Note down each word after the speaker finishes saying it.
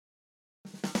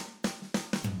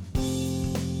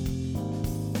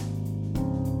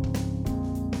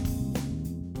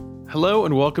Hello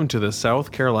and welcome to the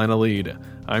South Carolina Lede.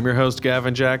 I'm your host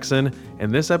Gavin Jackson,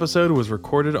 and this episode was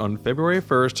recorded on February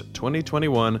 1st,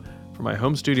 2021 from my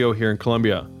home studio here in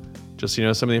Columbia. Just so you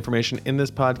know, some of the information in this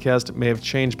podcast may have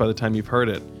changed by the time you've heard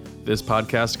it. This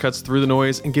podcast cuts through the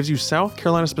noise and gives you South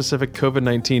Carolina-specific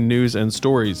COVID-19 news and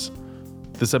stories.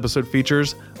 This episode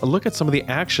features a look at some of the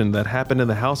action that happened in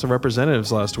the House of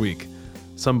Representatives last week,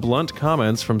 some blunt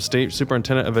comments from State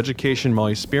Superintendent of Education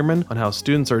Molly Spearman on how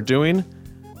students are doing.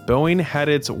 Boeing had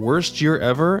its worst year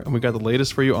ever, and we got the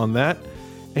latest for you on that.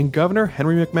 And Governor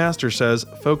Henry McMaster says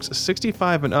folks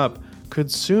 65 and up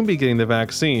could soon be getting the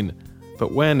vaccine,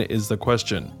 but when is the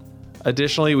question.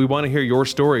 Additionally, we want to hear your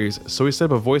stories, so we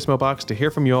set up a voicemail box to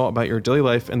hear from you all about your daily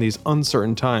life in these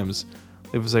uncertain times.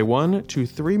 Leave us a 1 to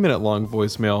 3 minute long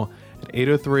voicemail at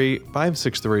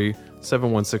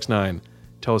 803-563-7169.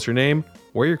 Tell us your name,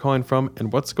 where you're calling from,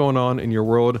 and what's going on in your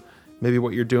world. Maybe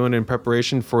what you're doing in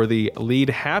preparation for the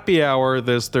Lede Happy Hour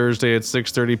this Thursday at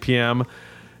 6:30 p.m.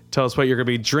 Tell us what you're going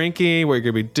to be drinking, what you're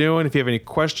going to be doing. If you have any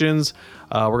questions,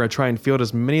 we're going to try and field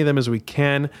as many of them as we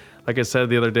can. Like I said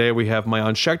the other day, we have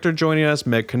Mayan Schechter joining us,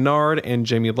 Meg Kennard, and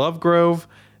Jamie Lovegrove.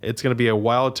 It's going to be a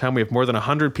wild time. We have more than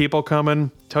 100 people coming.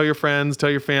 Tell your friends,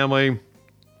 tell your family.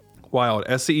 Wild.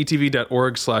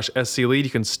 scetv.org/sclead.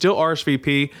 You can still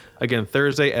RSVP again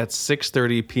Thursday at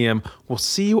 6:30 p.m. We'll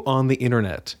see you on the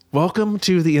internet. Welcome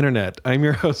to the internet. I'm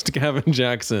your host, Gavin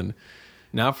Jackson.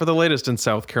 Now for the latest in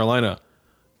South Carolina.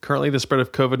 Currently, the spread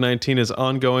of COVID-19 is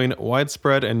ongoing,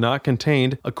 widespread, and not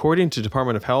contained, according to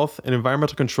Department of Health and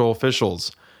Environmental Control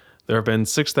officials. There have been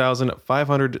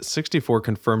 6,564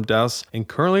 confirmed deaths, and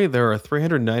currently there are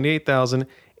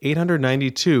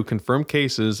 398,892 confirmed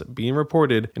cases being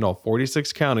reported in all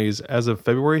 46 counties as of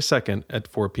February 2nd at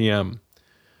 4 p.m.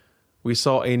 We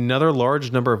saw another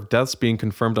large number of deaths being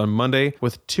confirmed on Monday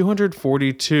with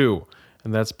 242,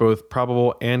 and that's both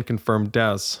probable and confirmed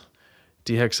deaths.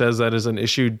 DHEC says that is an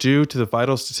issue due to the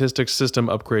vital statistics system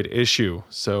upgrade issue.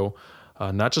 So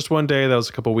not just one day, that was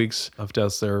a couple weeks of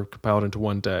deaths there compiled into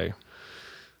one day.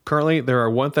 Currently, there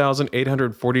are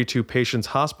 1,842 patients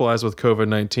hospitalized with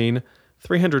COVID-19,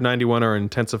 391 are in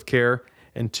intensive care,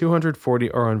 and 240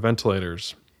 are on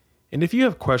ventilators. And if you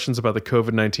have questions about the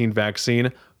COVID-19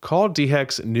 vaccine, call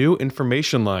DHEC's new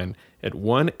information line at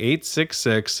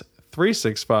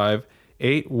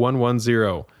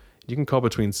 1-866-365-8110. You can call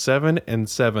between 7 and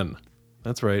 7.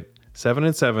 That's right, 7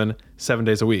 and 7, 7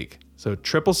 days a week. So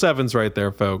 777's right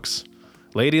there, folks.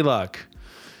 Lady luck.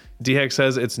 DHEC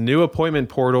says its new appointment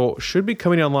portal should be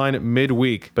coming online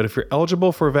midweek, but if you're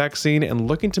eligible for a vaccine and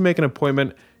looking to make an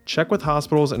appointment, check with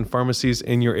hospitals and pharmacies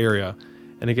in your area.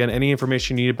 And again, any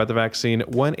information you need about the vaccine,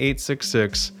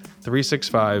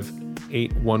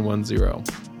 1-866-365-8110.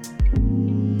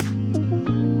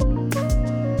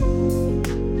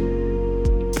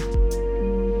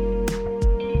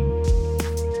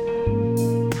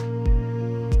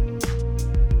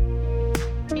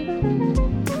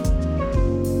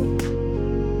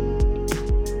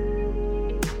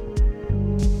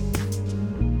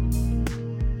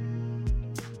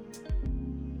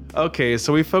 Okay,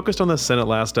 so we focused on the Senate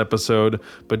last episode,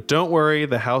 but don't worry,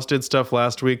 the House did stuff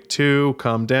last week too.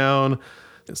 Calm down.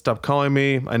 Stop calling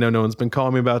me. I know no one's been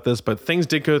calling me about this, but things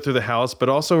did go through the House. But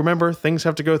also remember, things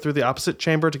have to go through the opposite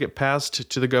chamber to get passed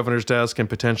to the governor's desk and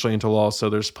potentially into law.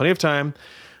 So there's plenty of time.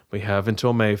 We have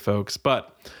until May, folks.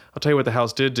 But I'll tell you what the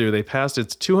House did do. They passed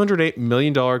its $208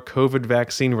 million COVID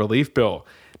vaccine relief bill.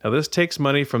 Now, this takes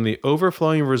money from the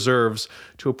overflowing reserves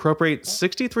to appropriate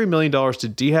 $63 million to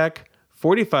DHEC,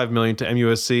 $45 million to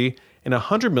MUSC, and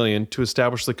 $100 million to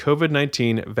establish the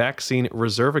COVID-19 Vaccine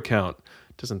Reserve Account.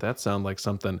 Doesn't that sound like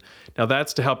something? Now,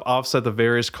 that's to help offset the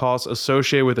various costs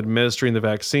associated with administering the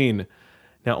vaccine.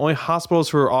 Now, only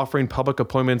hospitals who are offering public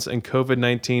appointments and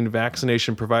COVID-19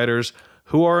 vaccination providers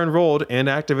who are enrolled and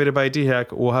activated by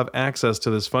DHEC will have access to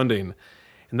this funding.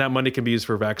 And that money can be used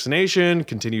for vaccination,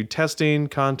 continued testing,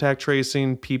 contact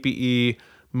tracing, PPE,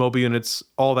 mobile units,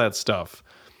 all that stuff.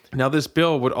 Now, this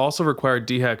bill would also require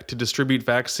DHEC to distribute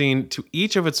vaccine to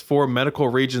each of its 4 medical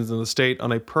regions in the state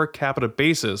on a per capita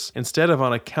basis instead of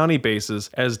on a county basis,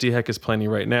 as DHEC is planning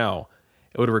right now.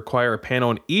 It would require a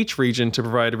panel in each region to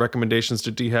provide recommendations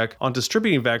to DHEC on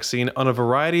distributing vaccine on a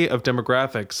variety of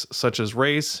demographics, such as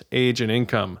race, age, and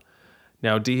income.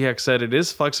 Now, DHEC said it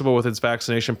is flexible with its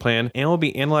vaccination plan and will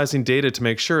be analyzing data to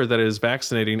make sure that it is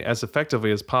vaccinating as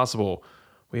effectively as possible.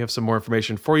 We have some more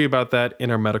information for you about that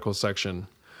in our medical section.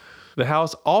 The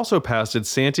House also passed its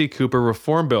Santee Cooper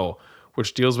Reform Bill,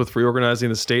 which deals with reorganizing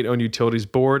the state-owned utilities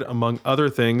board, among other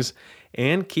things,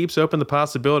 and keeps open the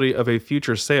possibility of a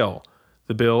future sale.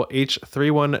 The bill,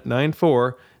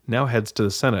 H3194, now heads to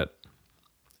the Senate.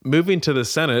 Moving to the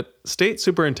Senate, State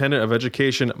Superintendent of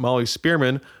Education Molly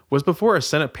Spearman was before a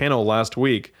Senate panel last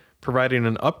week, providing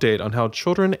an update on how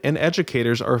children and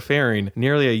educators are faring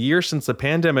nearly a year since the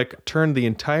pandemic turned the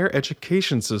entire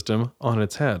education system on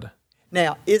its head.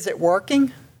 Now, is it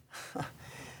working?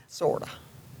 Sort of.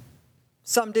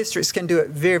 Some districts can do it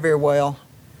very, very well.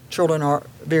 Children are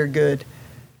very good.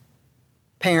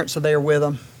 Parents are there with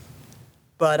them.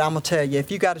 But I'm going to tell you, if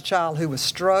you got a child who was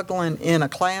struggling in a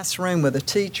classroom with a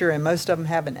teacher and most of them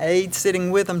have an aide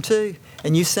sitting with them too,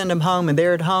 and you send them home and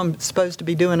they're at home supposed to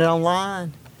be doing it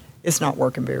online, it's not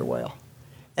working very well.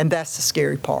 And that's the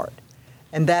scary part.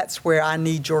 And that's where I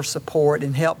need your support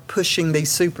and help pushing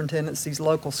these superintendents, these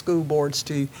local school boards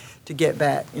to get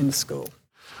back into school.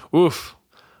 Oof.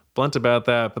 Blunt about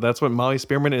that, but that's what Molly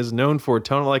Spearman is known for,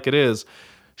 telling it like it is.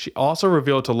 She also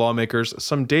revealed to lawmakers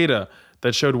some data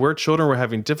that showed where children were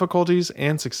having difficulties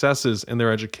and successes in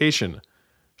their education.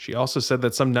 She also said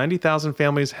that some 90,000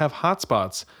 families have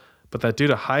hotspots, but that due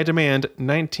to high demand,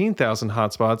 19,000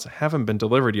 hotspots haven't been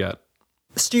delivered yet.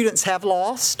 Students have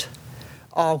lost.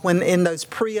 When in those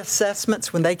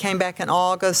pre-assessments, when they came back in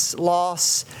August,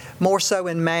 lost more so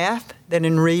in math than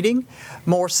in reading,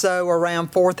 more so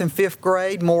around 4th and 5th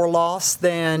grade, more loss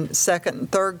than 2nd and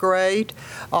 3rd grade.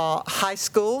 High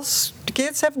schools, the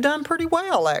kids have done pretty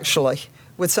well, actually,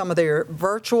 with some of their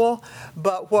virtual.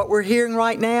 But what we're hearing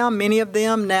right now, many of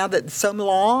them, now that it's so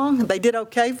long, they did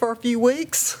okay for a few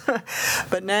weeks.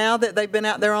 But now that they've been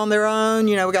out there on their own,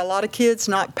 we got a lot of kids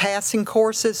not passing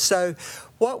courses. So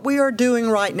what we are doing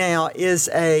right now is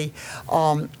a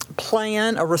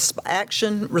plan,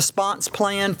 action response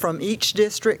plan from each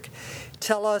district.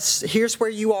 Tell us, here's where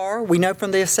you are. We know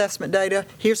from the assessment data,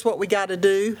 here's what we got to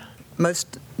do.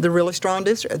 Most, the really strong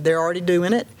districts, they're already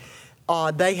doing it.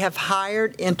 They have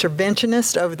hired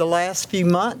interventionists over the last few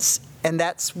months, and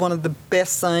that's one of the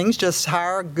best things. Just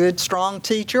hire a good, strong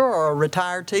teacher or a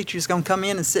retired teacher who's going to come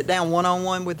in and sit down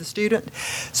one-on-one with the student.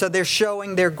 So they're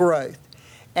showing their growth.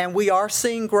 And we are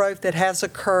seeing growth that has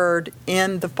occurred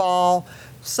in the fall,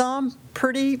 some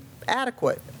pretty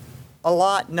adequate, a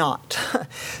lot not.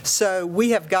 So we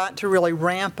have got to really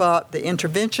ramp up the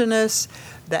interventionists,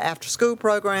 the after-school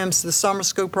programs, the summer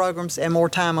school programs, and more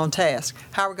time on task.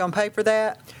 How are we going to pay for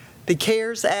that? The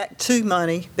CARES Act 2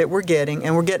 money that we're getting,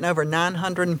 and we're getting over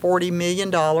 $940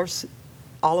 million.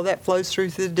 All of that flows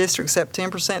through the district, except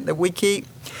 10% that we keep.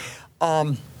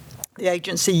 The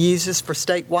agency uses for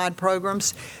statewide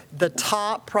programs. The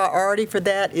top priority for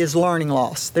that is learning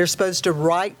loss. They're supposed to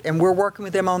write, and we're working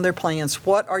with them on their plans.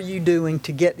 What are you doing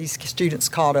to get these students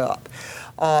caught up?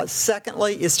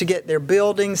 Secondly is to get their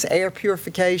buildings, air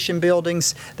purification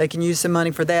buildings. They can use the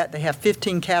money for that. They have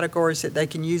 15 categories that they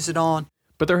can use it on.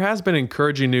 But there has been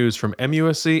encouraging news from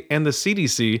MUSC and the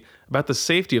CDC about the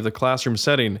safety of the classroom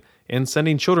setting and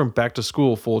sending children back to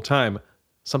school full-time,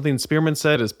 something Spearman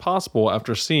said is possible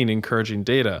after seeing encouraging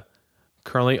data.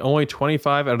 Currently, only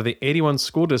 25 out of the 81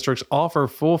 school districts offer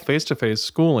full face-to-face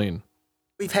schooling.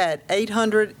 We've had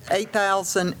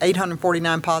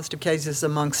 8,849 positive cases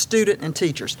among student and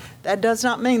teachers. That does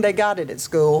not mean they got it at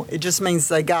school. It just means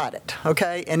they got it,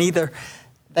 okay? And either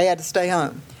they had to stay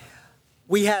home.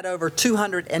 We had over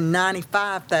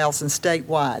 295,000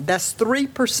 statewide. That's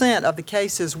 3% of the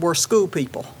cases were school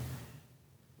people.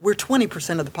 We're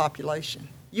 20% of the population.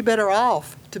 You're better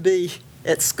off to be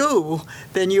at school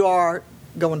than you are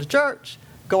going to church,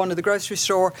 going to the grocery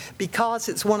store, because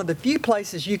it's one of the few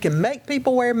places you can make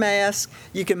people wear masks,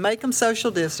 you can make them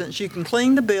social distance, you can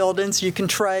clean the buildings, you can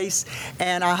trace,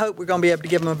 and I hope we're going to be able to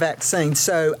give them a vaccine.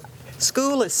 So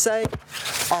school is safe.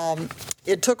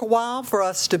 It took a while for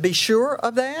us to be sure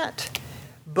of that,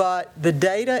 but the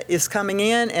data is coming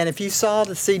in, and if you saw,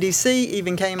 the CDC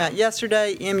even came out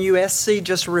yesterday. MUSC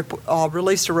just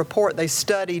released a report. They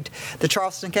studied the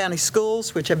Charleston County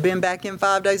schools, which have been back in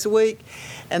 5 days a week,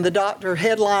 and the doctor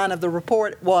headline of the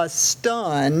report was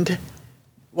stunned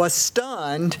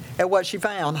at what she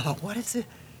found. I thought, what is it?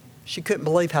 She couldn't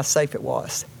believe how safe it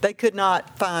was. They could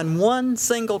not find one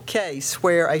single case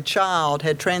where a child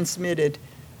had transmitted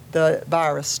the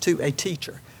virus to a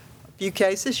teacher. Few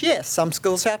cases, yes, some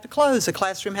schools have to close, a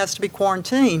classroom has to be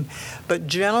quarantined, but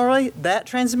generally that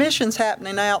transmission's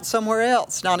happening out somewhere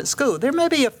else, not at school. There may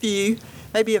be a few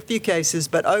cases,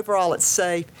 but overall it's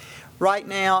safe. Right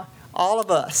now, all of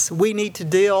us, we need to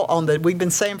deal on we've been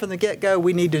saying from the get-go,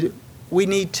 we need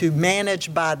to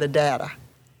manage by the data.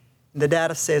 The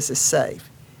data says it's safe.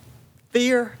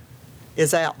 Fear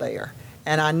is out there.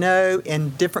 And I know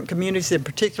in different communities, in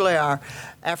particular our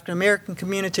African American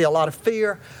community, a lot of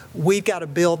fear. We've got to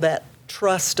build that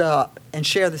trust up and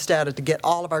share this data to get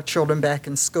all of our children back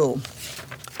in school.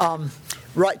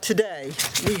 Right today,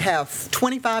 we have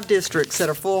 25 districts that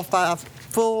are full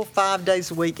 5 days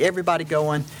a week, everybody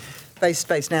going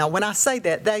face-to-face. Now, when I say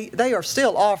that, they are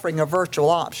still offering a virtual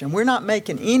option. We're not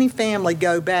making any family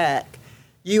go back.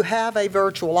 You have a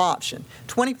virtual option.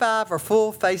 25 are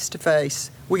full face-to-face.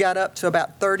 We got up to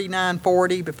about 39,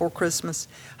 40 before Christmas.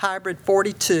 Hybrid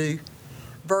 42,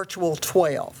 virtual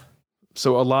 12.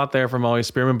 So a lot there from Molly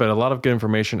Spearman, but a lot of good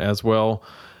information as well.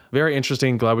 Very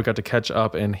interesting. Glad we got to catch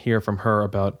up and hear from her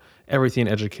about everything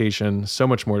in education. So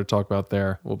much more to talk about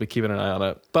there. We'll be keeping an eye on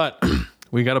it. But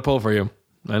we got a poll for you.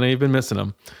 I know you've been missing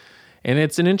them. And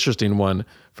it's an interesting one.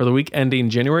 For the week ending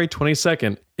January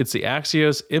 22nd, it's the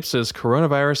Axios Ipsos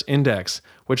Coronavirus Index,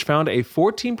 which found a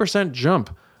 14%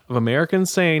 jump of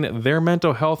Americans saying their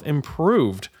mental health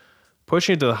improved,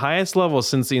 pushing it to the highest level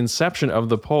since the inception of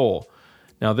the poll.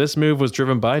 Now, this move was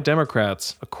driven by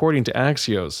Democrats, according to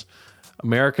Axios.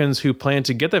 Americans who plan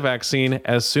to get the vaccine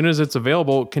as soon as it's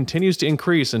available continues to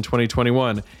increase in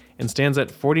 2021 and stands at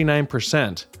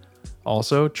 49%.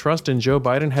 Also, trust in Joe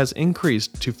Biden has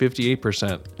increased to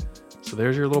 58%. So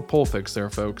there's your little poll fix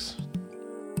there, folks.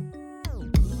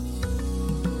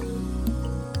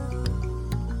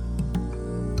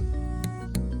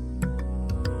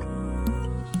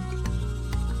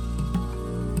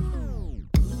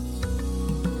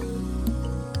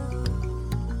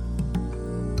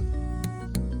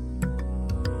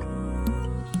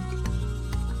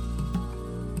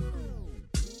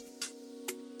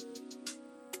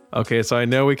 Okay, so I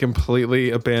know we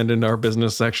completely abandoned our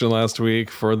business section last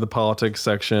week for the politics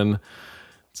section.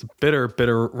 It's a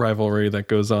bitter rivalry that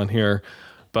goes on here.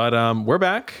 But we're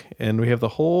back, and we have the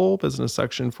whole business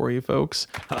section for you folks.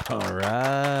 All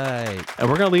right. And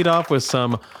we're going to lead off with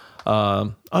some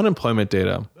unemployment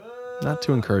data. Not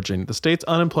too encouraging. The state's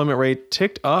unemployment rate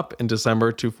ticked up in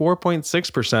December to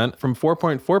 4.6% from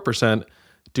 4.4%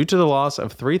 due to the loss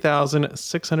of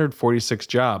 3,646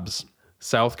 jobs.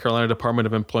 South Carolina Department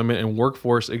of Employment and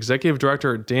Workforce Executive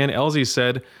Director Dan Elzy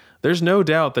said, "There's no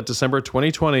doubt that December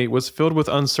 2020 was filled with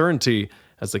uncertainty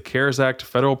as the CARES Act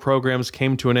federal programs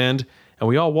came to an end, and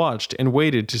we all watched and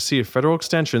waited to see if federal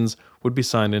extensions would be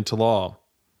signed into law."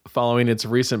 Following its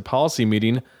recent policy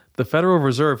meeting, the Federal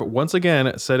Reserve once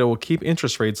again said it will keep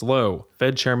interest rates low.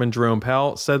 Fed Chairman Jerome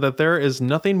Powell said that there is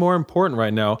nothing more important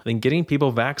right now than getting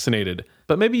people vaccinated.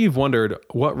 But maybe you've wondered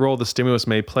what role the stimulus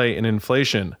may play in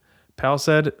inflation. Powell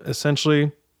said,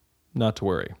 essentially, not to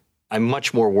worry. I'm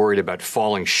much more worried about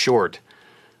falling short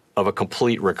of a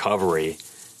complete recovery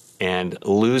and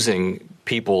losing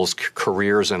people's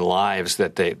careers and lives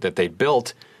that they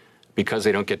built because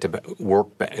they don't get to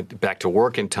back to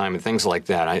work in time and things like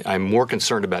that. I'm more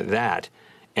concerned about that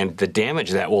and the damage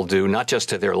that will do not just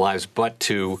to their lives but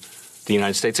to the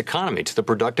United States economy, to the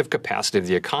productive capacity of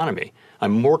the economy.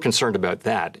 I'm more concerned about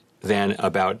that than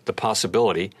about the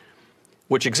possibility,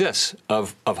 which exists,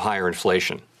 of higher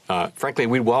inflation. Frankly,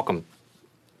 we'd welcome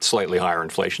slightly higher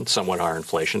inflation, somewhat higher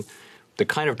inflation. The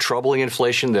kind of troubling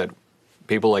inflation that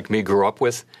people like me grew up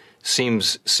with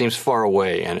seems far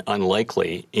away and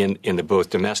unlikely in the both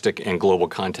domestic and global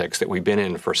context that we've been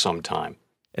in for some time.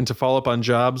 And to follow up on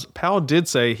jobs, Powell did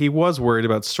say he was worried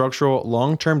about structural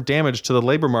long-term damage to the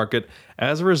labor market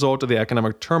as a result of the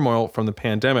economic turmoil from the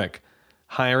pandemic.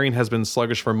 Hiring has been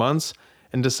sluggish for months,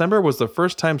 and December was the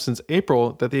first time since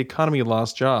April that the economy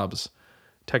lost jobs.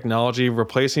 Technology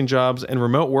replacing jobs and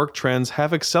remote work trends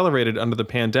have accelerated under the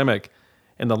pandemic,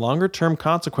 and the longer-term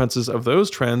consequences of those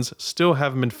trends still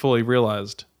haven't been fully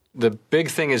realized. The big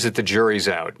thing is that the jury's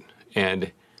out,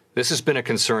 and this has been a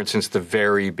concern since the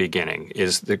very beginning,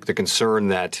 is the concern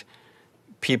that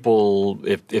people,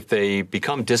 if they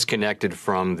become disconnected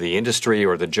from the industry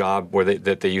or the job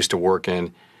that they used to work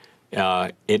in,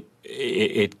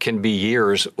 it can be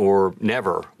years or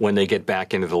never when they get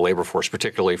back into the labor force,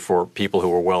 particularly for people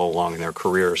who are well along in their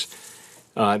careers.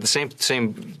 The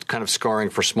same kind of scarring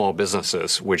for small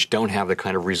businesses, which don't have the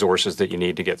kind of resources that you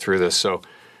need to get through this. So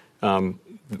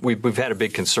we've had a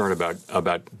big concern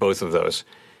about both of those.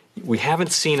 We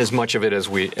haven't seen as much of it as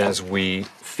we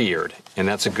feared, and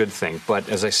that's a good thing. But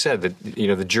as I said,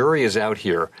 the jury is out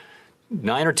here.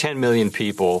 9 or 10 million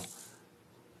people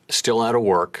still out of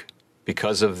work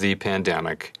because of the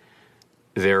pandemic.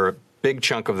 A big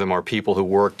chunk of them are people who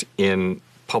worked in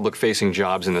public-facing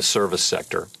jobs in the service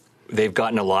sector. They've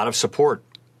gotten a lot of support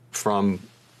from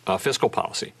fiscal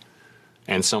policy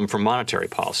and some from monetary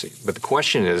policy. But the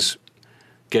question is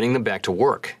getting them back to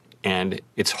work. And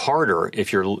it's harder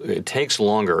it takes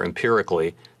longer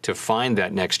empirically to find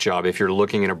that next job if you're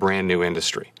looking in a brand new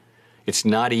industry. It's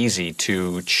not easy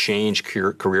to change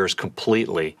careers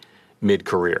completely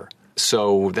mid-career.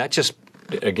 So that just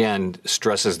again,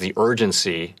 stresses the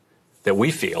urgency that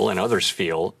we feel and others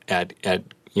feel at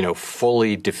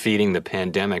fully defeating the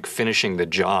pandemic, finishing the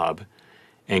job,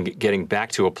 and getting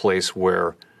back to a place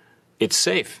where it's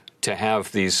safe to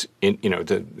have these,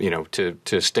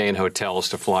 to stay in hotels,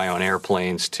 to fly on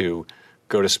airplanes, to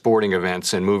go to sporting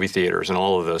events and movie theaters and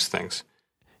all of those things.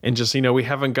 And just, we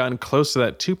haven't gotten close to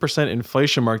that 2%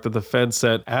 inflation mark that the Fed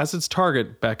set as its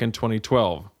target back in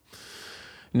 2012.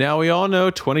 Now, we all know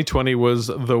 2020 was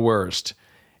the worst.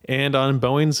 And on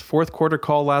Boeing's fourth quarter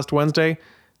call last Wednesday,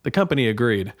 the company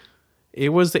agreed. It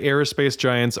was the aerospace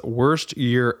giant's worst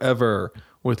year ever,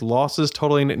 with losses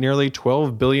totaling nearly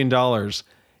 $12 billion,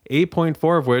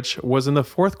 8.4 of which was in the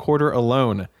fourth quarter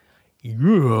alone.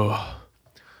 Yeah.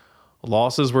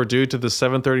 Losses were due to the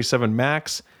 737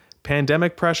 MAX,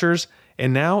 pandemic pressures,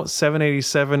 and now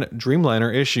 787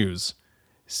 Dreamliner issues.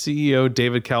 CEO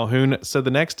David Calhoun said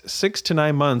the next 6 to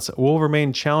 9 months will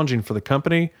remain challenging for the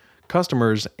company,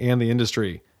 customers, and the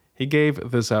industry. He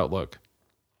gave this outlook.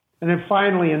 And then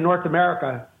finally, in North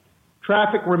America,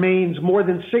 traffic remains more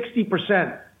than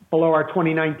 60% below our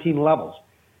 2019 levels.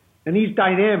 And these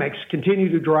dynamics continue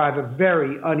to drive a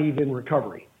very uneven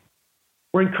recovery.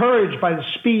 We're encouraged by the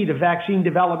speed of vaccine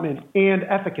development and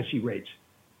efficacy rates.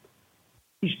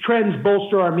 These trends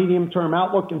bolster our medium-term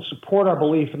outlook and support our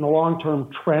belief in the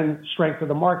long-term trend strength of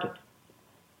the market.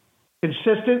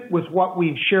 Consistent with what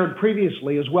we've shared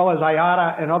previously, as well as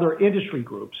IATA and other industry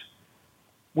groups,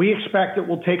 we expect it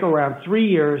will take around 3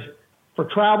 years for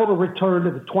travel to return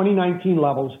to the 2019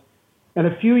 levels and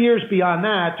a few years beyond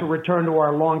that to return to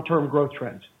our long-term growth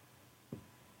trends.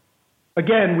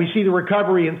 Again, we see the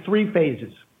recovery in 3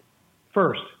 phases.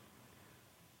 First,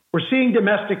 we're seeing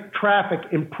domestic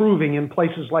traffic improving in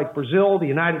places like Brazil, the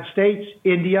United States,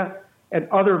 India, and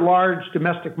other large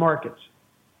domestic markets.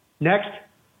 Next,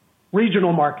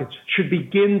 regional markets should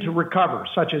begin to recover,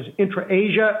 such as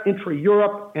intra-Asia,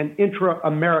 intra-Europe, and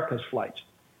intra-Americas flights.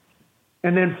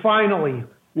 And then finally,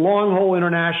 long-haul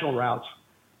international routes,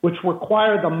 which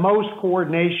require the most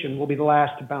coordination, will be the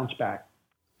last to bounce back.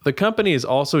 The company is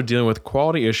also dealing with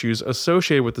quality issues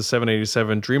associated with the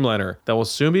 787 Dreamliner that will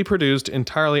soon be produced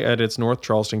entirely at its North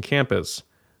Charleston campus.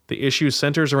 The issue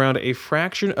centers around a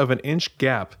fraction of an inch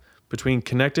gap between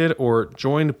connected or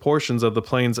joined portions of the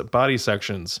plane's body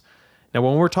sections. Now,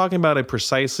 when we're talking about a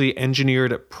precisely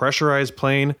engineered, pressurized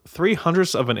plane,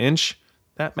 0.03 of an inch,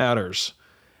 that matters.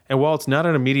 And while it's not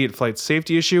an immediate flight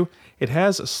safety issue, it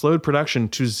has slowed production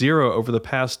to 0 over the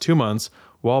past 2 months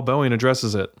while Boeing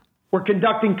addresses it. We're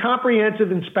conducting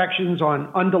comprehensive inspections on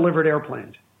undelivered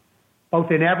airplanes,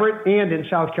 both in Everett and in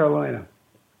South Carolina.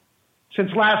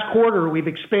 Since last quarter, we've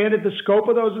expanded the scope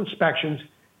of those inspections,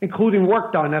 including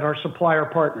work done at our supplier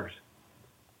partners.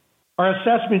 Our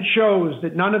assessment shows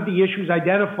that none of the issues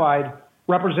identified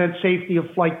represent safety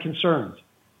of flight concerns.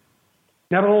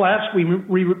 Nevertheless, we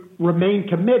remain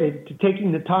committed to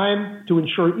taking the time to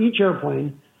ensure each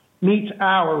airplane meets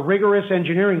our rigorous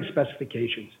engineering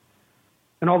specifications.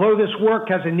 And although this work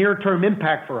has a near-term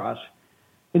impact for us,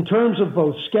 in terms of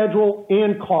both schedule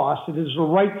and cost, it is the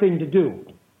right thing to do.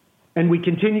 And we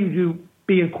continue to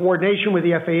be in coordination with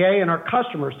the FAA and our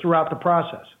customers throughout the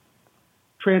process.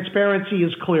 Transparency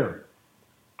is clear.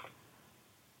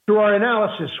 Through our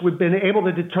analysis, we've been able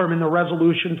to determine the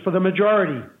resolution for the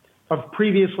majority of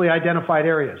previously identified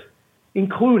areas,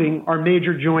 including our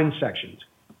major join sections.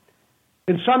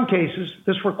 In some cases,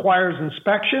 this requires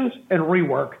inspections and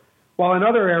rework, while in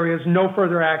other areas, no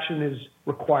further action is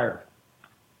required.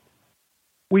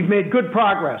 We've made good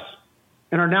progress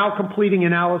and are now completing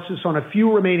analysis on a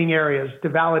few remaining areas to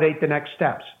validate the next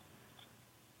steps.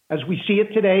 As we see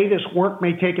it today, this work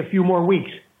may take a few more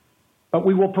weeks, but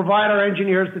we will provide our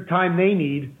engineers the time they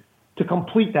need to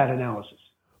complete that analysis.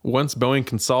 Once Boeing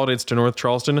consolidates to North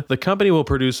Charleston, the company will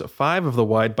produce 5 of the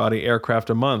wide-body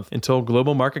aircraft a month until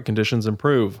global market conditions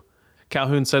improve.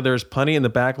 Calhoun said there is plenty in the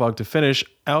backlog to finish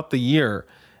out the year,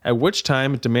 at which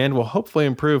time demand will hopefully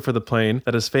improve for the plane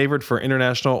that is favored for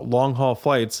international long-haul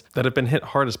flights that have been hit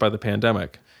hardest by the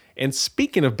pandemic. And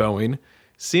speaking of Boeing,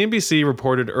 CNBC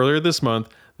reported earlier this month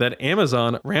that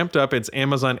Amazon ramped up its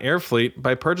Amazon Air fleet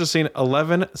by purchasing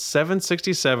 11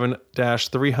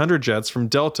 767-300 jets from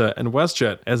Delta and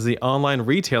WestJet as the online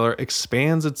retailer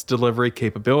expands its delivery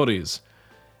capabilities.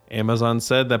 Amazon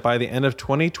said that by the end of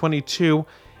 2022,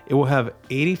 it will have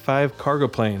 85 cargo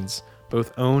planes,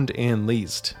 both owned and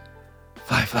leased.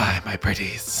 Fly, fly, my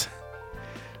pretties.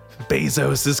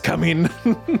 Bezos is coming.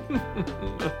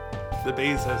 The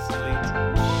Bezos fleet.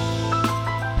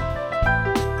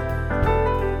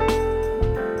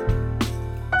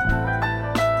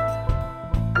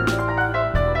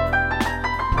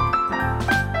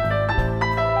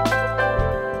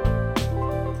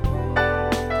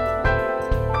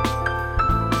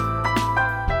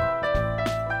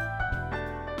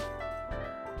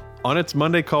 On its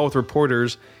Monday call with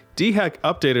reporters, DHEC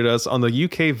updated us on the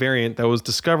UK variant that was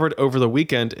discovered over the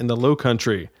weekend in the Low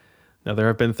Country. Now, there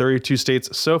have been 32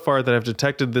 states so far that have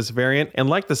detected this variant, and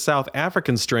like the South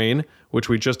African strain, which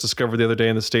we just discovered the other day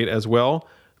in the state as well,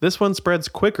 this one spreads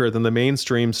quicker than the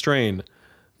mainstream strain.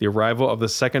 The arrival of the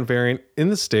second variant in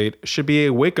the state should be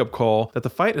a wake-up call that the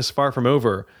fight is far from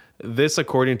over. This,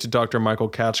 according to Dr. Michael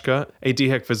Kachka, a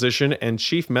DHEC physician and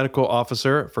chief medical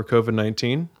officer for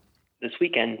COVID-19. This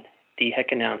weekend,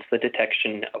 DHEC announced the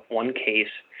detection of one case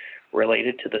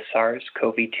related to the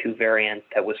SARS-CoV-2 variant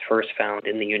that was first found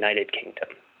in the United Kingdom.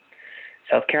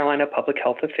 South Carolina public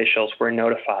health officials were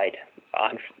notified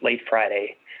on late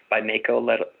Friday by Mako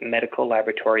Medical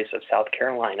Laboratories of South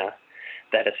Carolina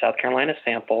that a South Carolina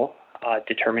sample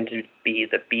determined to be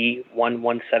the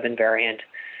B117 variant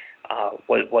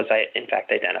was in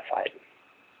fact identified.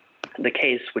 The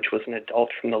case, which was an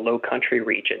adult from the Low Country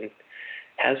region,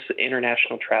 has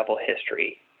international travel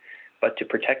history, but to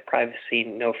protect privacy,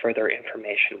 no further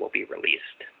information will be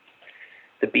released.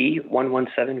 The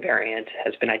B117 variant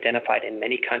has been identified in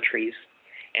many countries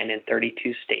and in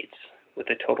 32 states, with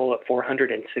a total of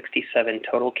 467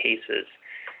 total cases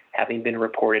having been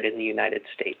reported in the United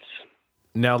States.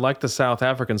 Now, like the South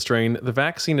African strain, the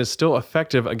vaccine is still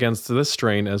effective against this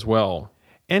strain as well.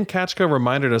 And Kachka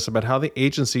reminded us about how the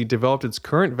agency developed its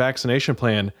current vaccination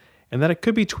plan and that it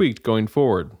could be tweaked going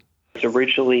forward.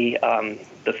 Originally,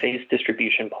 the phased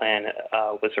distribution plan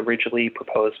was originally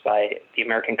proposed by the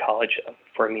American College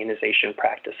for Immunization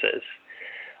Practices.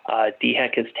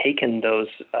 DHEC has taken those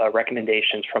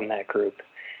recommendations from that group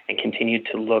and continued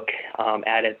to look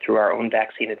at it through our own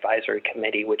Vaccine Advisory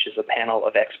Committee, which is a panel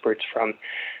of experts from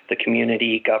the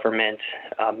community, government,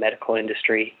 medical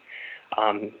industry,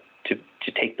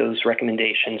 to take those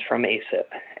recommendations from ACIP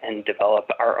and develop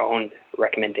our own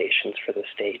recommendations for the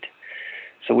state.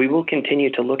 So we will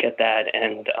continue to look at that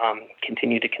and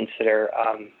continue to consider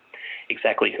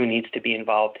exactly who needs to be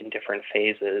involved in different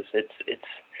phases. It's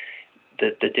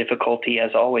the difficulty,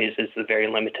 as always, is the very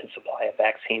limited supply of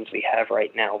vaccines we have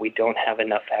right now. We don't have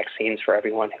enough vaccines for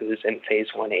everyone who's in phase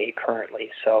 1A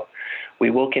currently. So we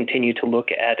will continue to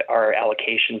look at our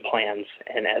allocation plans,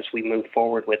 and as we move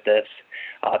forward with this,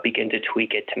 begin to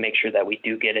tweak it to make sure that we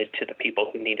do get it to the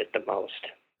people who need it the most.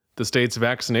 The state's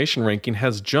vaccination ranking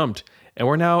has jumped, and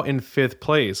we're now in 5th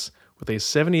place, with a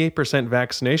 78%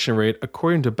 vaccination rate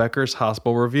according to Becker's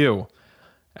Hospital Review.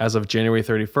 As of January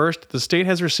 31st, the state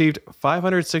has received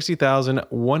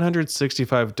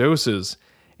 560,165 doses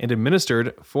and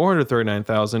administered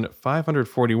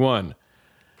 439,541.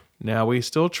 Now, we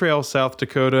still trail South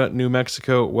Dakota, New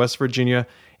Mexico, West Virginia,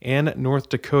 and North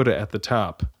Dakota at the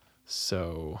top.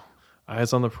 So,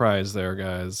 eyes on the prize there,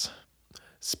 guys.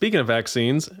 Speaking of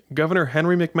vaccines, Governor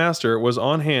Henry McMaster was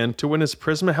on hand to witness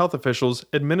Prisma health officials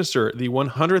administer the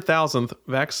 100,000th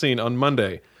vaccine on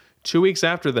Monday, 2 weeks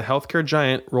after the healthcare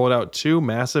giant rolled out 2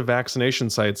 massive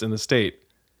vaccination sites in the state.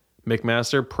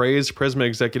 McMaster praised Prisma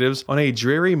executives on a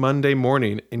dreary Monday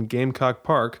morning in Gamecock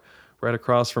Park, right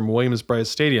across from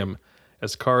Williams-Brice Stadium,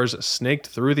 as cars snaked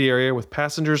through the area with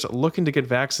passengers looking to get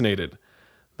vaccinated.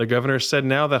 The governor said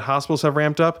now that hospitals have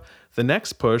ramped up, the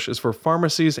next push is for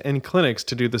pharmacies and clinics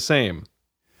to do the same.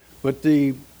 But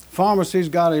the pharmacies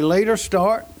got a later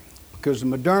start because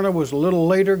Moderna was a little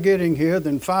later getting here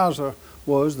than Pfizer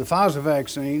was, the Pfizer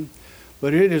vaccine.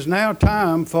 But it is now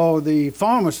time for the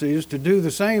pharmacies to do the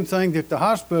same thing that the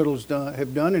hospitals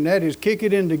have done, and that is kick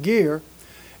it into gear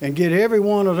and get every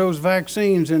one of those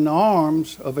vaccines in the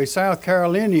arms of a South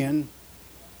Carolinian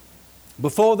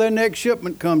before their next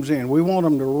shipment comes in. We want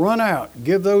them to run out,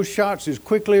 give those shots as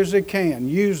quickly as they can,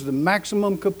 use the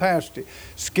maximum capacity,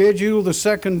 schedule the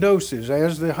second doses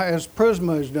as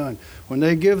Prisma has done. When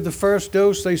they give the first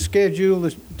dose, they schedule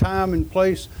the time and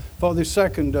place for the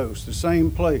second dose, the same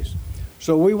place.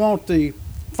 So we want the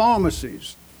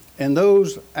pharmacies and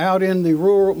those out in the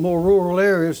more rural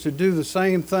areas to do the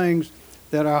same things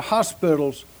that our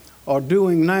hospitals are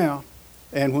doing now.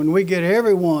 And when we get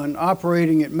everyone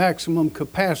operating at maximum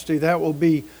capacity, that will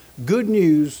be good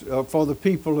news for the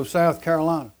people of South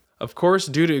Carolina. Of course,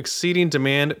 due to exceeding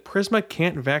demand, Prisma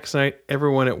can't vaccinate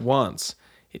everyone at once.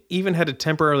 It even had to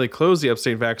temporarily close the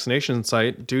upstate vaccination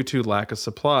site due to lack of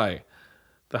supply.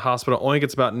 The hospital only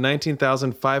gets about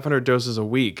 19,500 doses a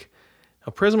week.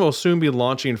 Now, Prisma will soon be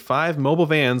launching 5 mobile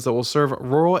vans that will serve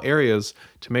rural areas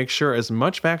to make sure as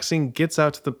much vaccine gets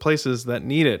out to the places that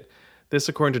need it. This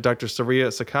according to Dr. Saria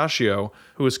Sakashio,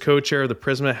 who is co-chair of the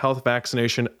Prisma Health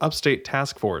Vaccination Upstate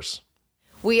Task Force.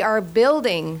 We are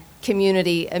building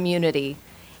community immunity,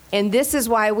 and this is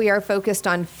why we are focused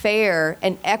on fair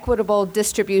and equitable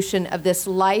distribution of this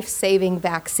life-saving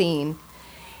vaccine.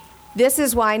 This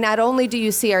is why not only do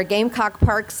you see our Gamecock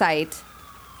Park site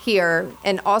here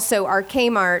and also our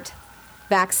Kmart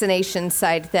vaccination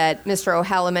site that Mr.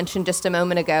 O'Hala mentioned just a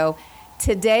moment ago,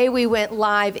 today we went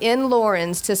live in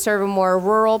Lawrence to serve a more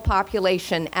rural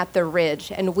population at the Ridge,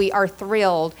 and we are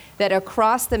thrilled that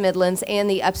across the Midlands and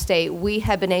the Upstate we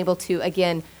have been able to,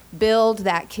 again, build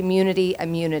that community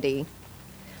immunity.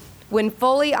 When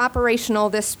fully operational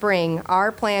this spring,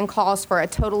 our plan calls for a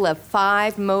total of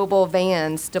 5 mobile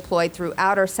vans deployed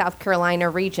throughout our South Carolina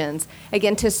regions,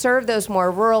 again, to serve those more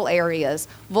rural areas,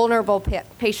 vulnerable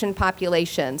patient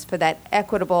populations for that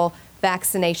equitable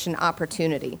vaccination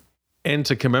opportunity. And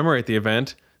to commemorate the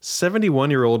event,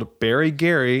 71-year-old Barry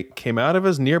Gary came out of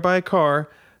his nearby car,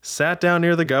 sat down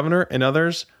near the governor and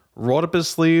others, rolled up his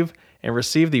sleeve, and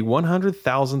received the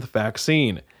 100,000th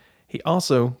vaccine. He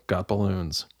also got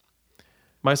balloons.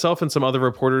 Myself and some other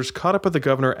reporters caught up with the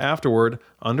governor afterward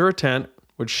under a tent,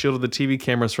 which shielded the TV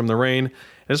cameras from the rain.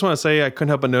 I just want to say I couldn't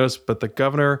help but notice, but the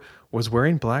governor was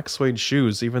wearing black suede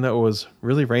shoes, even though it was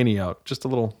really rainy out. Just a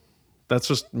little, that's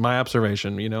just my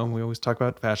observation. You know, we always talk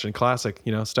about fashion, classic,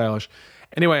 you know, stylish.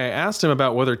 Anyway, I asked him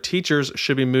about whether teachers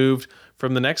should be moved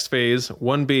from the next phase,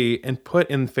 1B, and put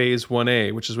in phase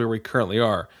 1A, which is where we currently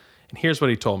are. And here's what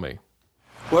he told me.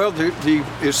 Well,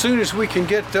 as soon as we can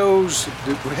get those,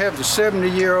 we have the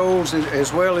 70-year-olds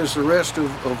as well as the rest of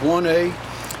 1A,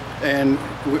 and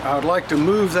I'd like to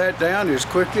move that down as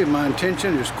quickly, my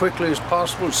intention, as quickly as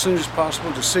possible, as soon as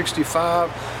possible, to 65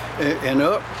 and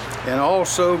up, and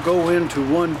also go into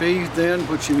 1B then,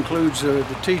 which includes the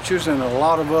teachers and a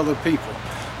lot of other people.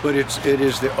 But it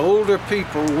is the older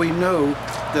people we know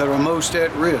that are most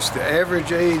at risk. The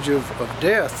average age of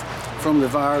death from the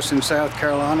virus in South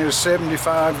Carolina is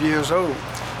 75 years old.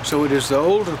 So it is the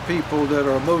older people that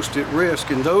are most at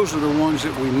risk, and those are the ones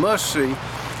that we must see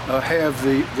have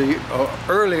the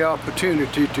early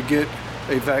opportunity to get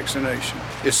a vaccination.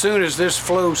 As soon as this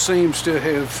flow seems to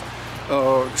have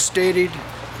steadied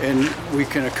and we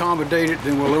can accommodate it,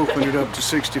 then we'll open it up to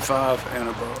 65 and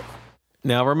above.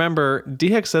 Now remember,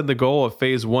 DHEC said the goal of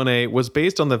phase 1A was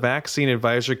based on the Vaccine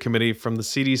Advisory Committee from the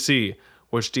CDC,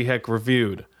 which DHEC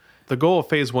reviewed. The goal of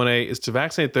phase 1A is to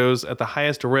vaccinate those at the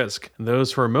highest risk, and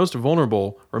those who are most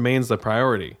vulnerable remains the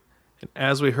priority. And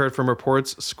as we heard from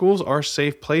reports, schools are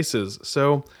safe places,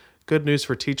 so good news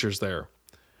for teachers there.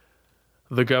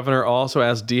 The governor also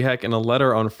asked DHEC in a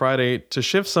letter on Friday to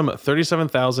shift some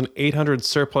 37,800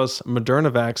 surplus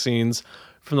Moderna vaccines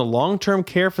from the long-term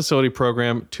care facility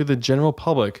program to the general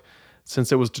public,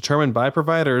 since it was determined by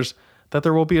providers that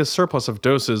there will be a surplus of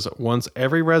doses once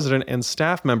every resident and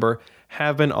staff member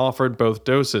have been offered both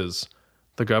doses.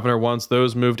 The governor wants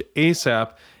those moved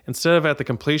ASAP instead of at the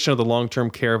completion of the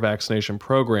long-term care vaccination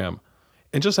program.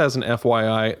 And just as an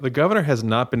FYI, the governor has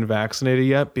not been vaccinated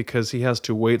yet because he has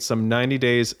to wait some 90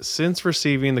 days since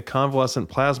receiving the convalescent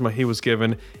plasma he was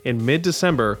given in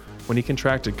mid-December when he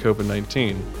contracted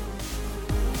COVID-19.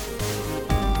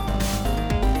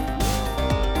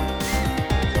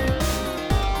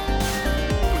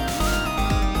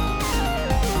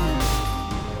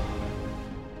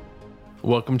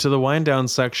 Welcome to the wind down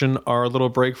section, our little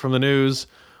break from the news.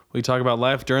 We talk about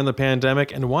life during the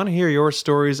pandemic and want to hear your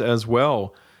stories as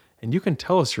well. And you can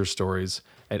tell us your stories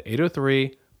at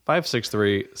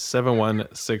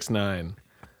 803-563-7169.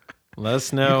 Let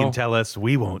us know. You can tell us.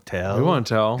 We won't tell. We won't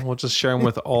tell. We'll just share them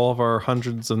with all of our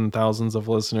hundreds and thousands of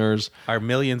listeners. Our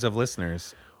millions of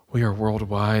listeners. We are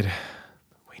worldwide.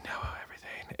 We know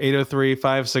everything.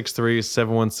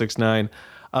 803-563-7169.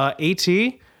 AT,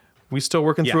 we still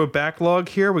working through a backlog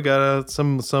here. We got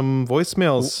some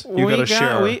voicemails you got to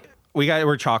share.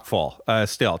 We're chock full.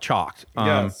 Still chalked.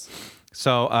 Yes.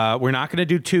 So we're not going to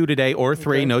do 2 today or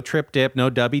 3. Okay. No trip dip. No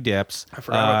dubby dips. I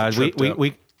forgot about the trip dip.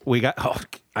 We got. Oh,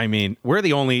 I mean, we're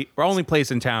the only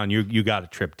place in town you got a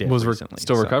trip dip. Recently,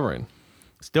 still recovering.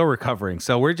 Still recovering.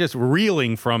 So we're just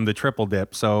reeling from the triple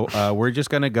dip. So we're just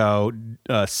going to go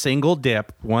single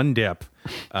dip, 1 dip.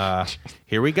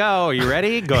 Here we go. Are you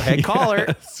ready? Go ahead, caller.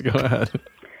 Yes, go ahead.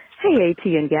 Hey, AT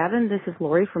and Gavin. This is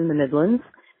Lori from the Midlands.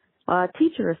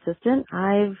 Teacher assistant.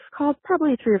 I've called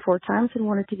probably 3 or 4 times and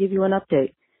wanted to give you an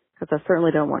update because I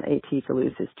certainly don't want AT to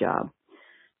lose his job.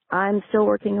 I'm still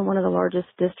working in one of the largest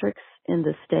districts in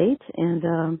the state,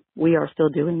 and we are still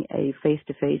doing a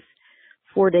face-to-face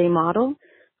 4-day model.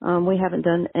 We haven't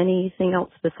done anything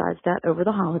else besides that over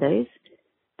the holidays.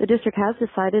 The district has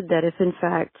decided that if, in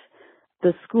fact,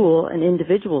 the school, an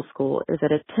individual school, is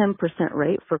at a 10%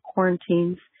 rate for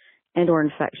quarantines and or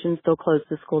infections, they'll close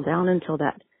the school down until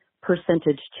that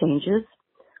percentage changes.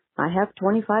 I have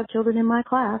 25 children in my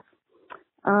class.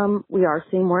 We are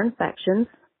seeing more infections.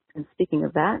 And speaking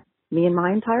of that, me and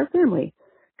my entire family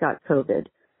got COVID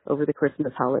over the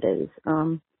Christmas holidays.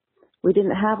 We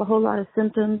didn't have a whole lot of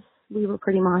symptoms. We were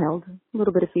pretty mild, a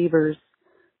little bit of fevers,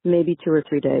 maybe 2 or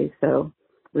 3 days. So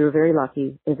we were very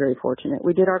lucky and very fortunate.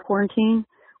 We did our quarantine.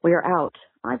 We are out.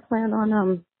 I plan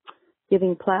on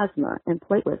giving plasma and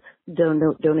platelet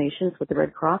donations with the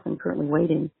Red Cross. I'm currently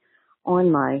waiting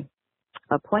on my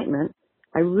appointment.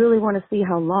 I really want to see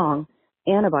how long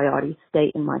antibiotics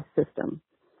stay in my system.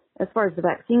 As far as the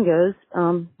vaccine goes,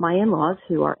 my in-laws,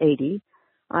 who are 80,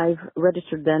 I've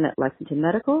registered them at Lexington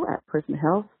Medical, at Prism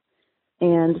Health,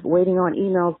 and waiting on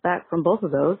emails back from both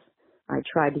of those. I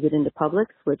tried to get into Publix,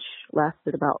 which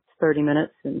lasted about 30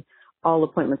 minutes, and all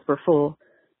appointments were full.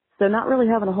 So not really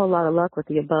having a whole lot of luck with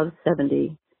the above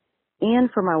 70.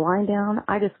 And for my wind down,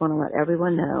 I just want to let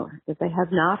everyone know, if they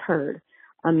have not heard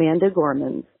Amanda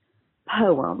Gorman's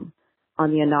poem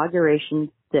on the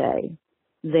inauguration day,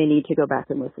 they need to go back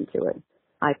and listen to it.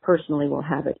 I personally will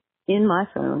have it in my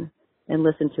phone and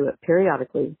listen to it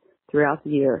periodically throughout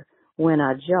the year when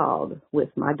I jog with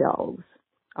my dogs.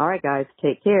 All right, guys,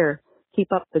 take care.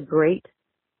 Keep up the great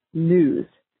news.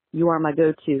 You are my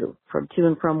go-to from to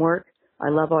and from work. I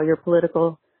love all your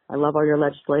political. I love all your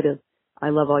legislative. I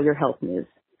love all your health news.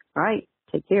 All right,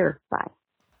 take care. Bye.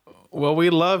 Well, we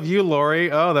love you,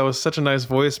 Lori. Oh, that was such a nice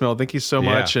voicemail. Thank you so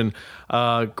much. And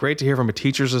great to hear from a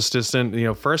teacher's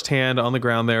assistant, firsthand on the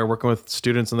ground there, working with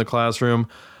students in the classroom.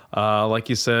 Like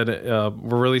you said,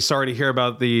 we're really sorry to hear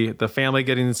about the family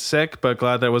getting sick, but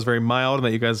glad that it was very mild and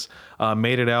that you guys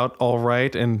made it out all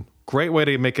right. And great way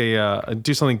to make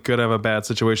do something good out of a bad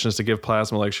situation is to give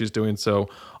plasma like she's doing. So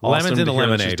lemons awesome in the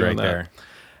lemonade right there.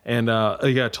 And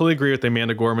totally agree with the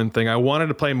Amanda Gorman thing. I wanted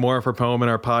to play more of her poem in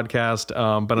our podcast,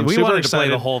 but we super wanted excited to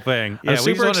play the whole thing. I'm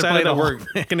super excited that we're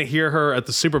going to hear her at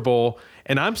the Super Bowl.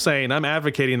 And I'm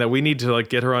advocating that we need to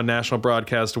get her on national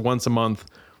broadcast once a month,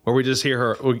 where we just hear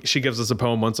her. She gives us a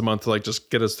poem once a month to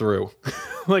just get us through.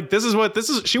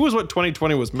 She was what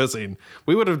 2020 was missing.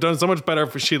 We would have done so much better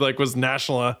if she was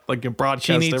national in broadcast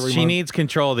every month. She needs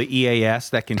control of the EAS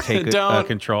that can take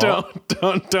control.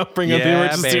 Don't bring up the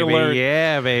emergency alert.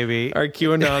 Yeah, baby. Our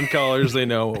QAnon callers, they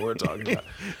know what we're talking about.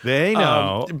 They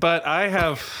know. But I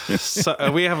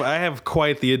have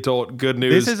quite the adult good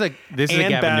news. This is a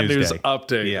and bad news day.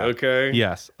 Update. Yeah. Okay.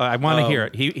 Yes, I want to hear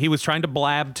it. He was trying to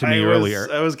blab to me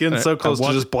earlier. I was getting so close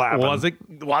to just blabbing.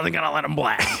 Wasn't gonna let him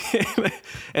blab.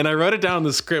 And I wrote it down in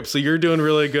the script, so you're doing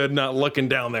really good not looking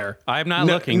down there. I'm not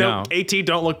looking, no. AT,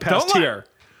 don't look past here.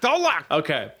 Don't look.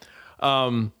 Okay.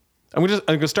 I'm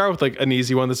gonna start with an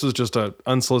easy one. This was just an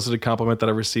unsolicited compliment that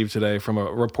I received today from a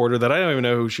reporter that I don't even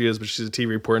know who she is, but she's a TV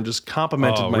reporter, and just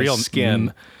complimented my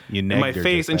skin and my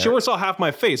face. And she only saw half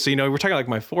my face. So, we're talking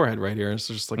my forehead right here. It's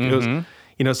just it was,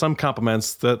 some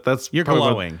compliments that's you're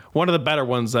glowing. One of the better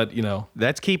ones that,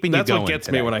 that's keeping you going. That's what gets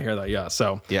me when I hear that. Yeah.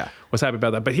 So yeah, was happy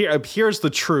about that. But here's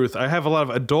the truth. I have a lot of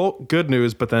adult good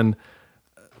news, but then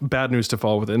bad news to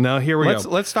follow with it. Now here we go.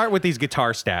 Let's start with these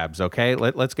guitar stabs. Okay.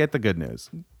 Let's get the good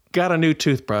news. Got a new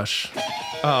toothbrush.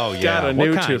 Oh yeah. Got a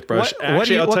new toothbrush.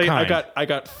 Actually, I'll tell you, I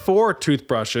got 4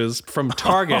 toothbrushes from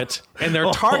Target, and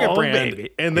they're Target brand, baby.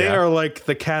 And they are like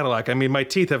the Cadillac. I mean, my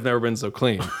teeth have never been so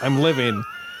clean. I'm living.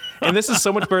 And this is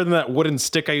so much better than that wooden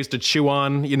stick I used to chew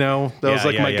on, that was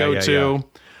my go-to.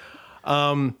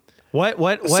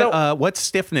 What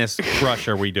stiffness brush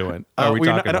are we doing? Are we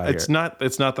talking about it's not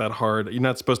that hard. You're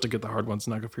not supposed to get the hard ones. It's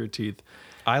not good for your teeth.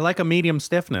 I like a medium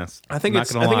stiffness. I think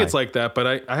it's like that,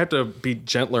 but I have to be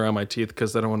gentler on my teeth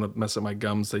because I don't want to mess up my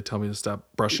gums. They tell me to stop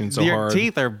brushing so hard. Your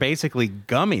teeth are basically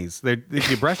gummies.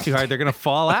 If you brush too hard, they're going to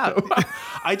fall out.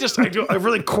 I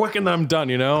really quick and then I'm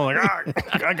done,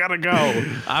 I gotta go.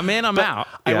 I'm in, I'm out.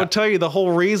 I will tell you the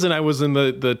whole reason I was in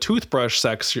the toothbrush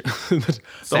section.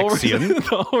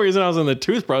 The whole reason I was in the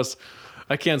toothbrush,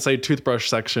 I can't say toothbrush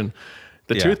section.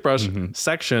 The toothbrush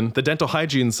section, the dental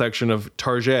hygiene section of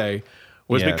Target,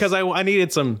 was because I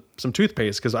needed some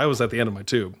toothpaste because I was at the end of my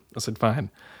tube. I said,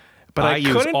 fine. But I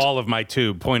used all of my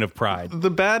tube, point of pride. The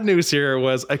bad news here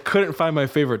was I couldn't find my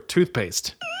favorite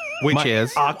toothpaste. Which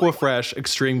is? Aquafresh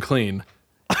Extreme Clean.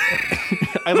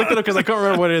 I looked it up because I couldn't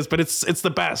remember what it is, but it's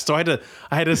the best. So I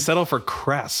had to settle for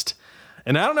Crest.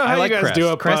 And I don't know how you guys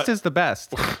do it. Crest is the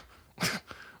best.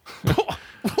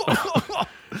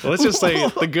 Let's just say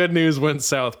the good news went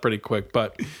south pretty quick,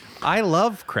 but I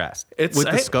love Crest. With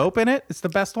the scope in it, it's the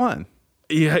best one.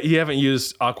 Yeah, you haven't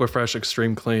used Aquafresh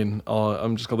Extreme Clean.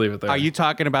 I'm just gonna leave it there. Are you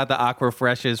talking about the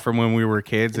Aquafreshes from when we were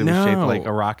kids? It was shaped like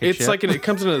a rocket ship. It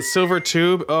comes in a silver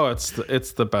tube. Oh, it's the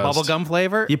best. Bubblegum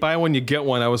flavor? You buy one, you get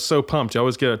one. I was so pumped. You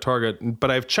always get it at Target.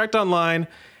 But I've checked online,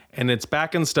 and it's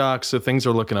back in stock, so things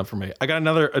are looking up for me. I got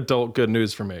another adult good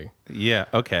news for me. Yeah,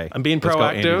 okay. I'm being Let's go,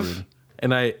 Andy proactive, Reid.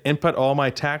 and I input all my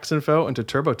tax info into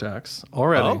TurboTax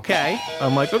already. Okay.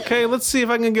 I'm like, okay, let's see if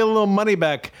I can get a little money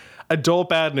back. Adult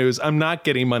bad news. I'm not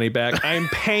getting money back. I'm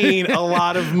paying a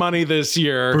lot of money this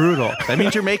year. Brutal. That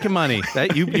means you're making money.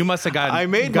 That you must have gotten, I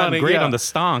made gotten money, great yeah. on the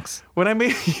stonks. When I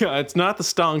made, it's not the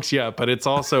stonks yet, but it's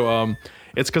also,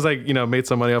 it's because I, made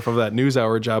some money off of that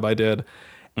NewsHour job I did.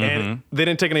 And they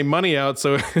didn't take any money out,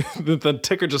 so the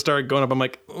ticker just started going up. I'm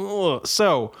like, ugh.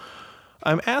 So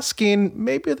I'm asking,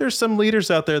 maybe there's some leaders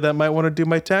out there that might want to do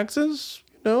my taxes.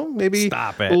 Maybe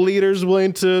Stop it. Leaders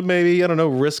willing to maybe,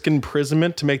 risk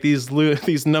imprisonment to make these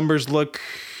numbers look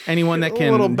Anyone that a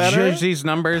little can better. judge these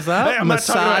numbers up, Hey, I'm not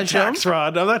talking about massage them. tax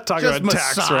fraud. I'm not talking Just about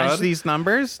tax massage fraud. these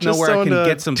numbers. Just Know where I someone can to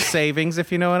get some savings,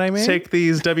 if you know what I mean. Take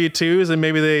these W-2s and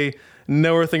maybe they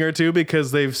know a thing or two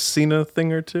because they've seen a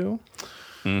thing or two.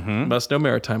 Must know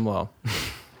maritime law.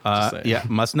 Just saying. Yeah,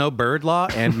 must know bird law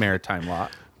and maritime law.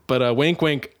 But wink,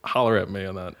 wink, holler at me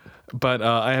on that. But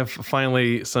I have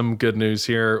finally some good news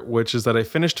here, which is that I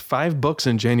finished 5 books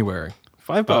in January.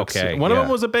 5 books. Okay, One of yeah.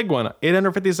 them was a big one,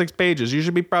 856 pages. You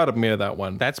should be proud of me of that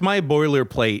one. That's my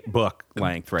boilerplate book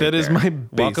length right That there. is my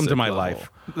Welcome to basic my level. life.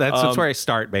 That's where I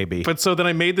start, baby. But so then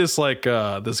I made this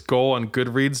this goal on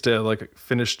Goodreads to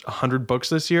finish 100 books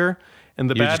this year. And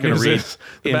the You're bad just going to news read is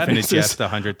the bad Infinite news Jest is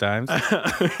 100 times.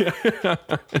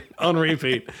 on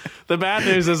repeat. The bad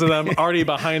news is that I'm already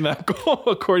behind that goal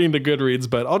according to Goodreads,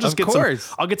 but I'll just Of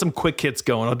course. I'll get some quick hits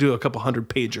going. I'll do a couple 100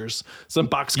 pagers, some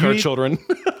boxcar need- children.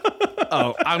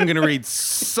 Oh, I'm going to read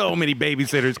so many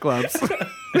Babysitters Clubs.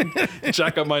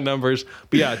 Check out my numbers.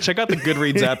 But yeah, check out the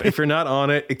Goodreads app. If you're not on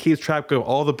it, it keeps track of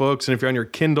all the books. And if you're on your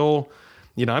Kindle,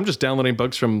 I'm just downloading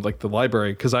books from the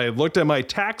library because I looked at my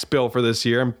tax bill for this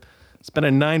year. I'm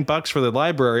spending $9 for the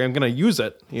library. I'm going to use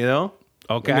it, Okay.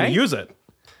 I'm going to use it.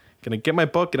 Going to get my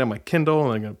book and on my Kindle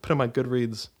and I'm going to put it on my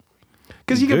Goodreads.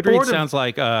 Because you get Goodreads bored sounds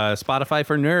like Spotify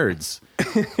for nerds.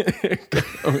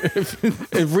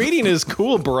 if reading is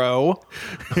cool, bro.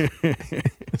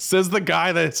 Says the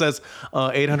guy that says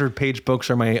 800-page books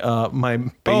are my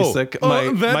basic, that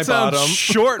my sounds bottom.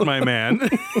 short, my man.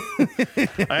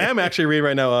 I am actually reading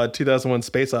right now 2001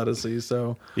 Space Odyssey,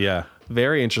 so Yeah.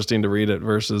 very interesting to read it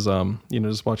versus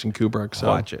just watching Kubrick. So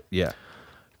Watch it. Yeah.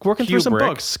 working through some Kubrick.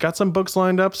 books. Got some books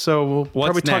lined up, so we'll probably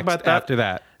What's talk next about that after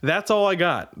that? That's all I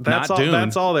got. That's Not all. Dune.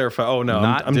 That's all there for. Oh no,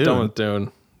 Not I'm Dune. done with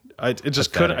Dune. I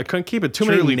couldn't keep it. Too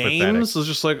Truly many names. pathetic. It was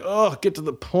just get to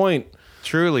the point.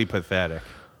 Truly pathetic.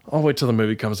 I'll wait till the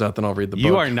movie comes out, then I'll read the book.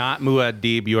 You are not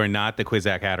Muad'Dib. You are not the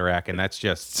Kwisatz Haderach, and that's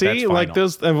just See, that's like final.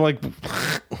 this. I'm like,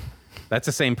 That's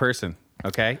the same person,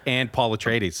 okay? And Paul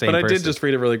Atreides, same but I person. did just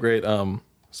read a really great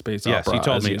space yes, opera. you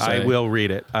told as me. say. I will read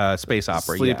it. Space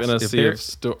opera. Sleep yes. in a If sea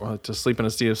there- of to sleep in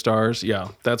a sea of stars. Yeah,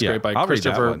 that's Yeah, great by I'll read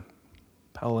that Christopher one.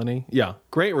 Paolini. Yeah,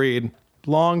 great read.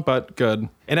 Long but good.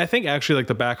 And I think actually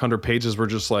the back 100 pages were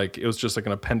just it was just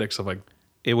an appendix of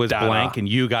It was data. blank, and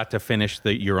you got to finish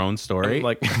your own story.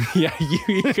 Yeah,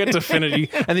 you get to finish,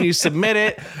 and then you submit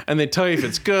it, and they tell you if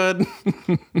it's good.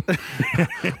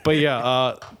 But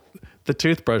yeah, the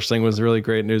toothbrush thing was really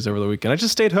great news over the weekend. I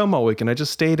just stayed home all weekend. I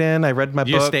just stayed in. I read my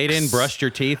you books. stayed in, brushed your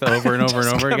teeth over and over and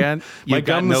over again. My You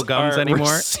got gums no gums are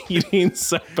anymore. receding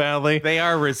so badly. They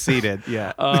are receded.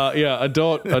 Yeah. Yeah.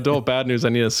 Adult bad news. I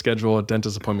need to schedule a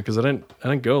dentist appointment because I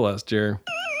didn't go last year.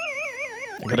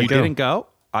 You didn't go?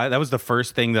 That was the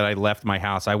first thing that I left my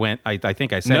house. I went. I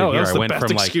think I said No, it here. that was I the went best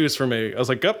from excuse for me. I was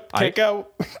like, "Up, can't go."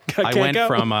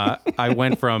 I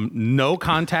went from no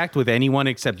contact with anyone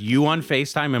except you on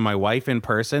FaceTime and my wife in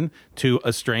person to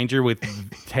a stranger with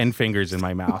 10 fingers in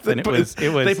my mouth, and it was.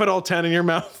 They put all 10 in your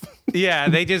mouth. Yeah,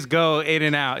 they just go in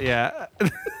and out. Yeah.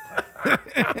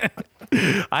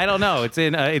 I don't know. It's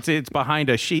in. It's behind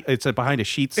a sheet. It's behind a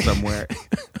sheet somewhere.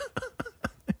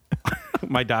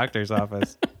 My doctor's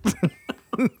office.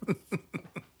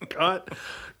 Cut.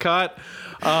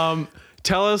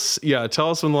 Tell us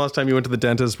when the last time you went to the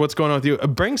dentist. What's going on with you?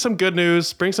 Bring some good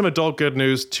news. Bring some adult good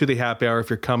news to the happy hour if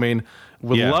you're coming.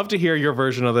 Would love to hear your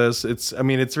version of this. It's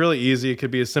really easy. It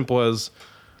could be as simple as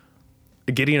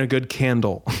getting a good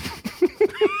candle.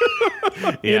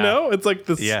 You know, it's like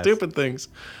the stupid things.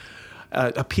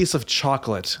 A piece of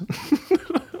chocolate.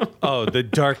 Oh, the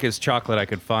darkest chocolate I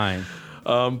could find.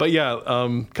 But yeah,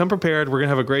 come prepared. We're going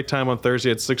to have a great time on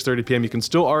Thursday at 6:30 p.m. You can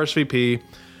still RSVP,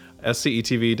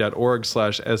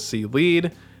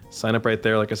 scetv.org/sclead. Sign up right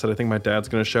there. Like I said, I think my dad's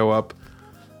going to show up.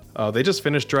 They just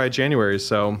finished Dry January,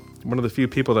 so one of the few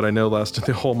people that I know lasted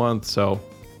the whole month, so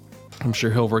I'm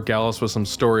sure he'll regale us with some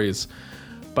stories.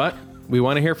 But We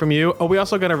want to hear from you. Oh, we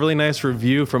also got a really nice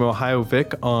review from Ohio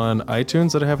Vic on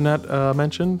iTunes that I have not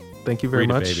mentioned. Thank you very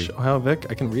Read it, much, baby. Ohio Vic.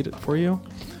 I can read it for you.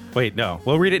 Wait, no.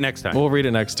 We'll read it next time. We'll read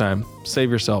it next time.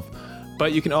 Save yourself.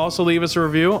 But you can also leave us a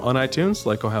review on iTunes,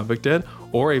 like Ohio Vic did,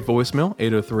 or a voicemail,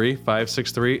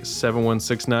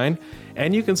 803-563-7169.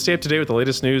 And you can stay up to date with the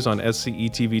latest news on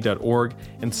scetv.org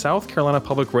and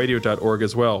southcarolinapublicradio.org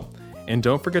as well. And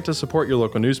don't forget to support your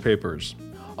local newspapers.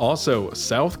 Also,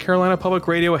 South Carolina Public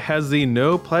Radio has the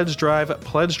No Pledge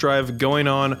Drive going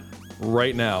on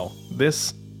right now.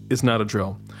 This is not a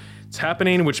drill. It's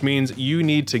happening, which means you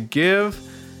need to give.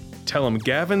 Tell them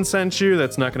Gavin sent you.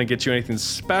 That's not going to get you anything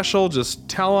special. Just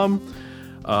tell them.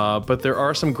 But there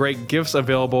are some great gifts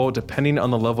available depending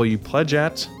on the level you pledge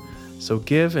at. So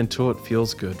give until it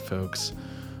feels good, folks.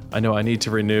 I know I need to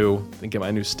renew and get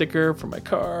my new sticker for my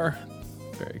car.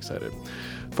 Very excited.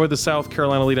 For the South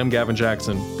Carolina Lede, I'm Gavin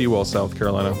Jackson. Be well, South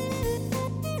Carolina.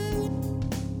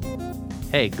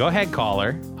 Hey, go ahead,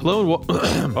 caller. Hello.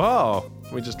 Oh.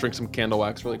 Let me just drink some candle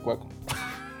wax really quick.